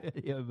oboe.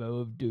 The oboe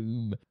of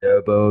doom. The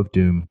oboe of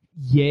doom.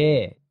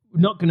 Yeah.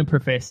 Not going to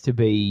profess to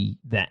be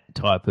that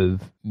type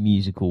of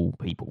musical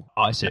people.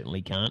 I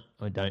certainly can't.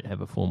 I don't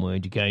have a formal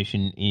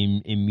education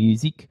in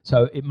music,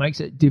 so it makes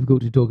it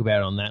difficult to talk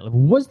about on that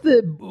level.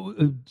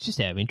 Just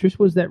out of interest,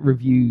 was that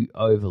review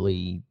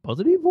overly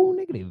positive or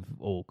negative,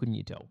 or couldn't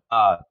you tell?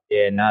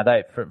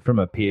 From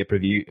a peer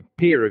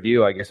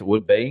review, I guess it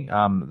would be.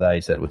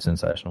 They said it was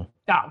sensational.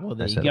 Well,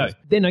 there you go.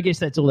 Then I guess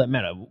that's all that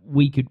mattered.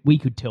 We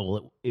could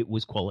tell it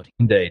was quality.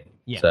 Indeed.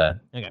 Yeah. So,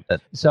 okay.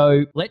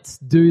 So let's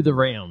do the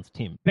rounds,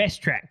 Tim.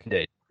 Best track.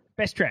 Indeed.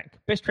 Best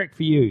track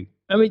for you.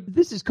 I mean,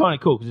 this is kind of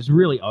cool because it's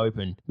really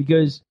open,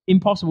 because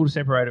impossible to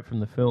separate it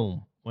from the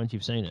film once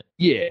you've seen it.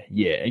 Yeah,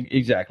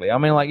 exactly. I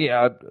mean, like,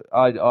 I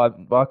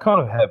kind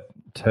of have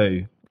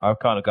two. I've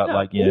kind of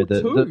got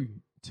two.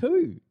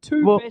 Two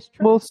Well, best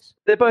well, tracks.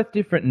 they're both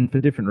different and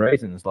for different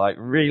reasons. Like,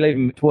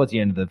 Relieving towards the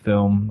end of the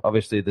film,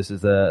 obviously this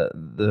is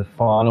the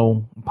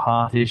final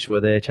part-ish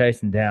where they're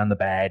chasing down the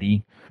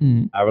baddie,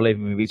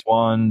 Relieving with his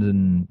wand,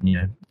 and,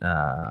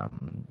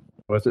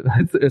 what's it?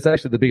 It's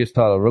actually the biggest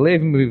title.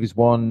 Relieving with his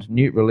wand,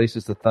 Newt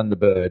releases the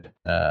Thunderbird.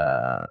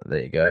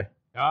 There you go.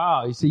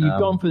 Oh, so you've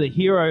gone for the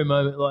hero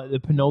moment, like the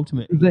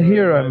penultimate. The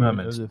hero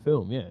moment of the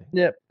film, yeah.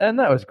 Yep, and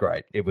that was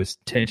great. It was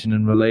tension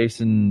and release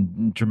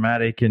and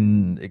dramatic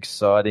and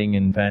exciting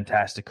and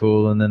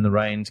fantastical, and then the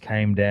rains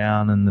came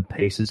down and the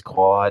piece is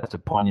quiet. It's a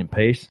poignant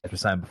piece. As I was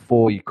saying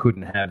before, you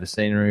couldn't have the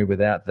scenery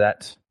without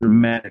that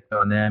dramatic,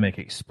 dynamic,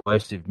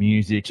 explosive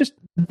music. Just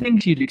the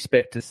things you'd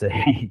expect to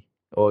see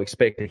or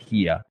expect to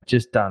hear,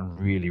 just done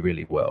really,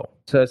 really well.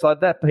 So it's like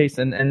that piece,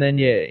 and then,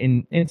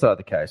 Inside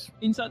the Case.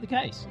 Inside the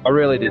Case. I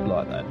really did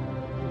like that.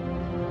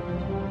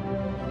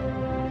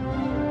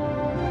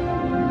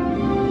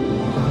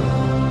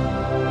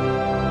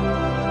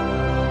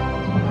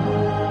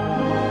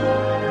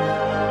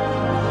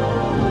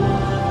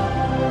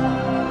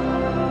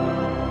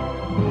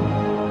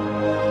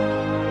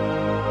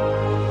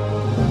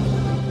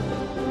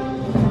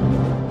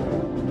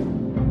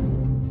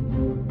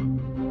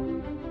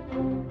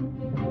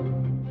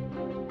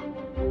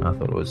 I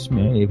thought it was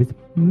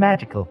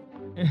magical.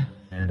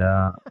 And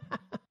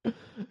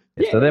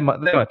so they're my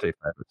two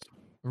favourites.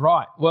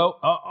 Right. Well,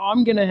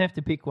 I'm going to have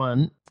to pick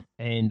one,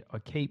 and I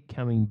keep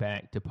coming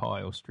back to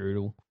Pie or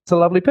Strudel. It's a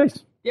lovely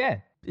piece. Yeah,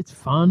 it's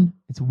fun.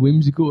 It's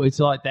whimsical. It's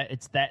like that.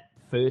 It's that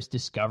first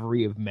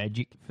discovery of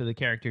magic for the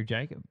character of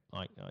Jacob.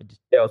 Like,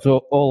 It's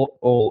all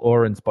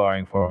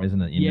awe-inspiring for him,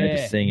 isn't it?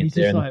 Just seeing it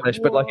there in the flesh,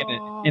 but like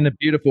in a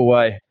beautiful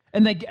way.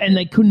 And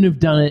they couldn't have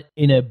done it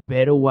in a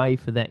better way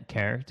for that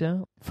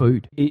character.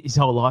 Food. His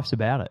whole life's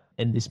about it.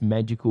 And this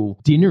magical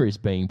dinner is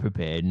being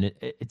prepared. And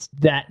it's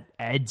that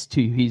adds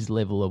to his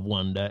level of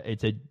wonder.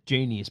 It's a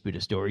genius bit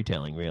of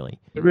storytelling, really.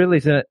 It really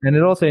is. And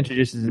it also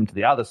introduces him to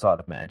the other side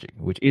of magic,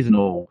 which isn't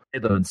all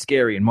fiddler and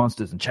scary and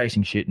monsters and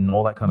chasing shit and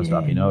all that kind of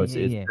stuff.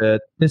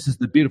 This is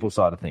the beautiful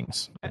side of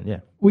things.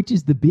 And which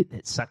is the bit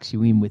that sucks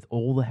you in with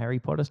all the Harry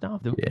Potter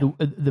stuff.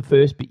 The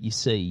first bit you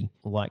see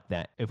like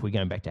that, if we're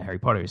going back to Harry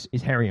Potter,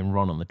 is Harry and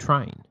Ron on the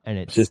train. And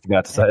it's just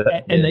about to say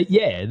that. And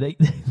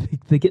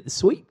they get the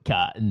sweet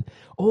cart and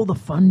all the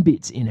fun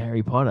bits in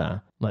Harry Potter.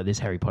 Like there's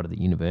Harry Potter,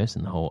 the universe,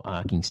 and the whole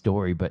arcing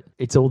story, but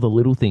it's all the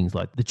little things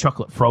like the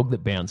chocolate frog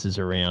that bounces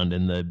around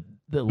and the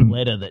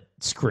letter that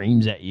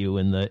screams at you,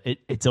 and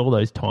it's all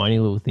those tiny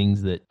little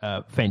things that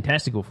are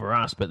fantastical for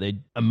us, but they're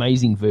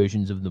amazing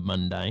versions of the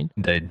mundane.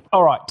 Indeed.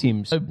 All right,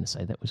 Tim. So I'm going to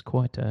say that was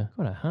quite a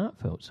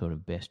heartfelt sort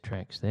of best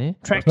tracks there.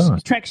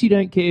 Tracks you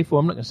don't care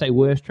for. I'm not going to say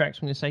worst tracks.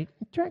 I'm going to say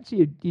tracks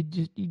you'd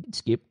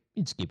skip.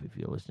 You'd skip if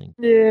you're listening.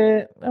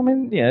 Yeah, I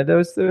mean, there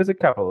was a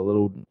couple of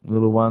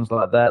little ones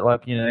like that.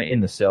 Like,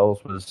 In the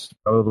Cells was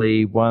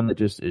probably one that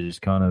just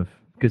kind of,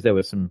 because there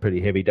was some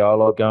pretty heavy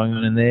dialogue going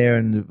on in there,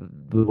 and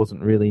there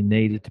wasn't really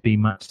needed to be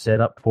much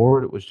set up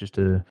for it. It was just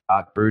a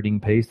dark, brooding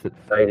piece that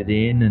faded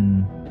in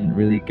and didn't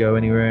really go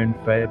anywhere and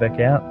faded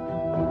back out.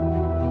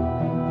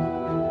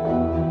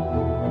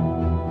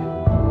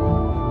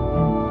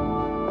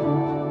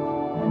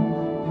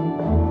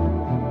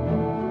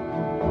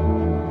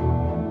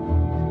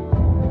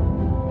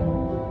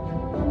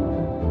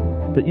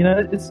 But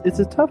it's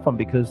a tough one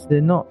because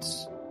they're not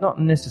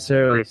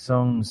necessarily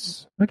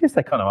songs. I guess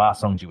they kind of are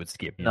songs you would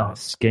skip. The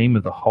scheme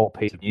of the whole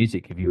piece of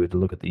music, if you were to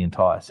look at the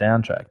entire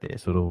soundtrack,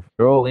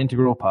 they're all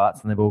integral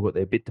parts and they've all got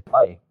their bit to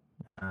play.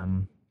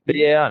 But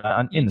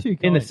in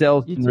the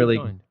Cells didn't really.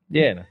 Kind.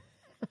 Yeah, no.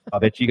 I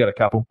bet you got a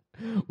couple.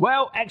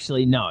 Well,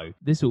 actually, no.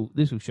 This will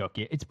shock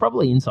you. It's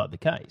probably Inside the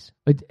Case.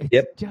 It's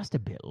just a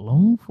bit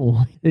long for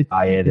me.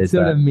 It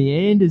sort of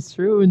meanders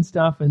through and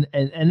stuff,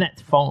 and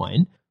that's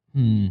fine.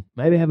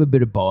 Maybe I have a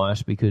bit of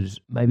bias because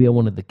maybe I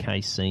wanted the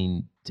case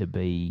scene to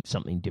be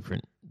something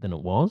different than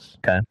it was.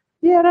 Okay.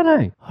 Yeah, I don't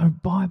know.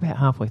 By about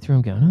halfway through,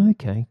 I'm going,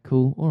 okay,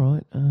 cool, all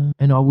right.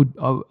 And I would,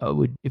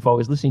 if I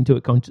was listening to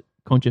it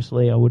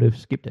consciously, I would have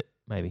skipped it,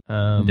 maybe.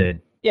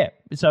 Indeed. Yeah,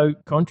 so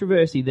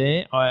controversy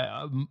there.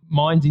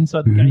 Mine's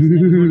Inside the Case. That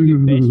was one of your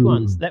best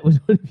ones. That was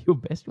one of your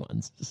best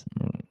ones.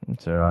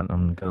 It's all right.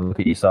 I'm going to look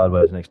at you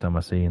sideways next time I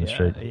see you in the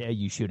street. Yeah,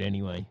 you should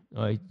anyway.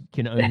 I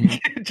can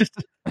only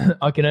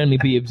I can only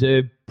be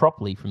observed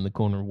properly from the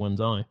corner of one's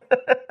eye.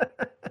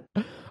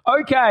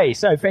 Okay,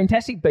 so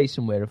Fantastic Beasts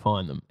and Where to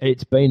Find Them.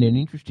 It's been an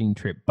interesting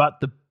trip, but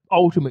the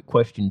ultimate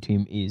question,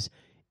 Tim, is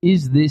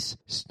this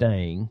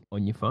staying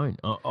on your phone,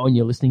 on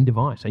your listening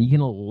device? Are you going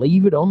to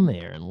leave it on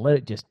there and let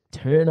it just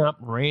turn up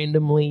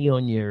randomly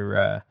on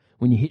your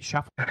when you hit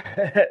shuffle?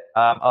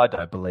 I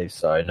don't believe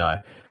so,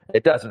 no.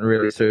 It doesn't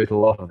really suit a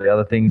lot of the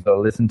other things that I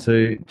listen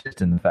to,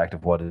 just in the fact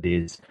of what it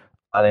is.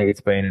 I think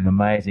it's been an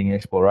amazing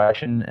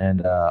exploration,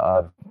 and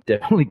I've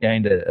definitely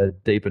gained a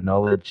deeper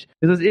knowledge.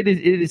 Because it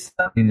is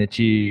something that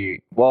you,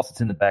 whilst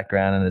it's in the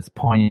background and it's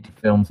poignant to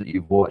films that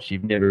you've watched,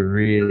 you've never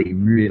really,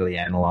 really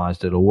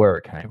analysed it or where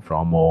it came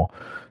from or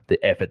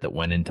the effort that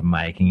went into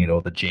making it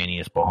or the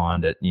genius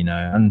behind it, you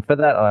know. And for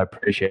that, I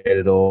appreciate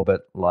it all.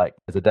 But like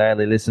as a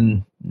daily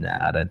listen, nah,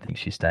 I don't think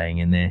she's staying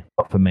in there.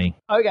 Not for me.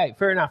 Okay,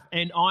 fair enough.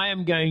 And I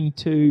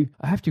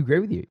have to agree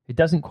with you. It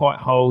doesn't quite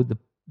hold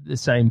the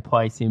same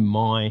place in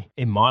my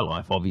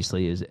life,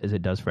 obviously, as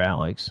it does for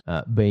Alex,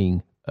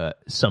 being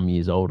some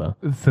years older.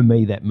 For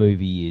me, that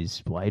movie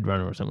is Blade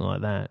Runner or something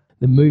like that.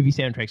 The movie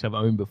soundtracks I've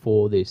owned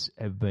before this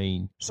have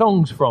been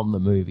songs from the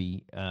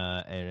movie,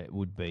 and it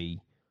would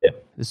be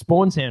the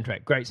Spawn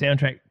soundtrack. Great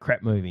soundtrack,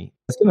 crap movie. I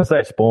was going to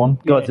say Spawn,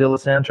 Godzilla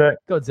soundtrack.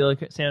 Godzilla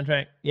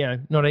soundtrack,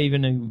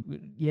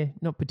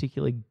 not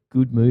particularly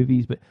good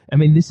movies, but I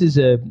mean, this is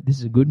a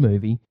good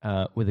movie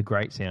with a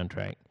great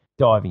soundtrack.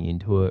 Diving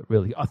into it,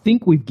 really, I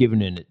think we've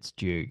given it its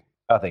due.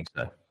 I think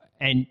so.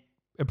 And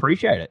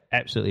appreciate it.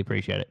 Absolutely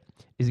appreciate it.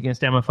 Is it going to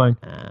stay on my phone?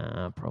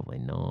 Probably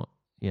not.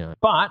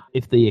 But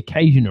if the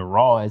occasion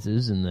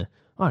arises and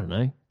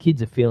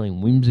kids are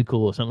feeling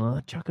whimsical or something like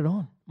that, chuck it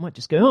on. I might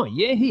just go, oh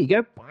yeah, here you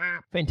go.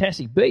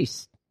 Fantastic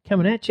Beast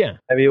coming at you.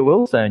 Maybe it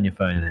will stay on your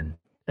phone then.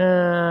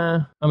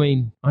 I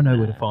mean, I know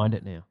where to find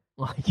it now.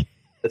 Like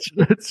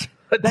That's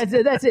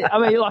that's it. I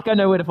mean, like I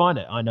know where to find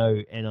it. I know,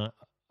 and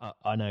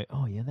I know.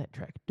 Oh yeah, that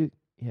track. Dude,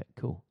 yeah,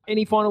 cool.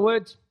 Any final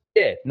words?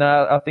 Yeah,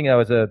 no, I think it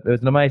was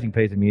an amazing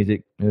piece of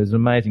music. It was an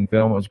amazing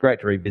film. It was great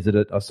to revisit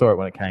it. I saw it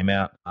when it came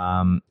out.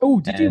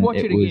 Did you watch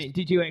it again?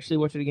 Did you actually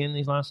watch it again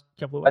these last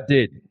couple of weeks? I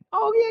did.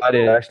 Oh yeah, cool. I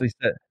did. I actually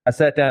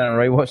sat down and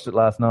rewatched it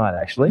last night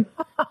actually,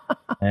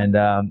 and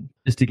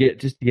just to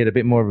get a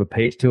bit more of a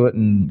piece to it,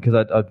 and because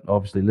I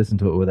obviously listened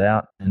to it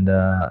without, and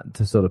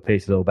to sort of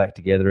piece it all back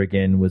together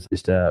again was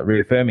just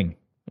reaffirming.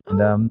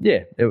 And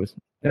it was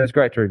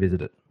great to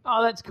revisit it.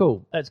 Oh, that's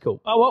cool. That's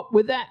cool. Oh, well,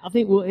 with that, I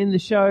think we'll end the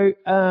show.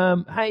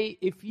 Hey,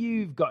 if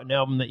you've got an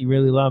album that you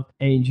really love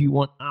and you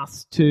want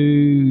us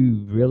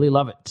to really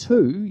love it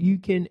too, you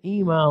can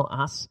email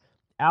us,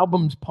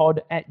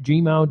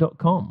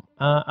 albumspod@gmail.com.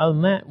 Other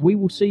than that, we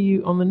will see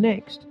you on the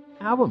next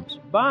albums.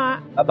 Bye.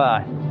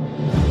 Bye-bye.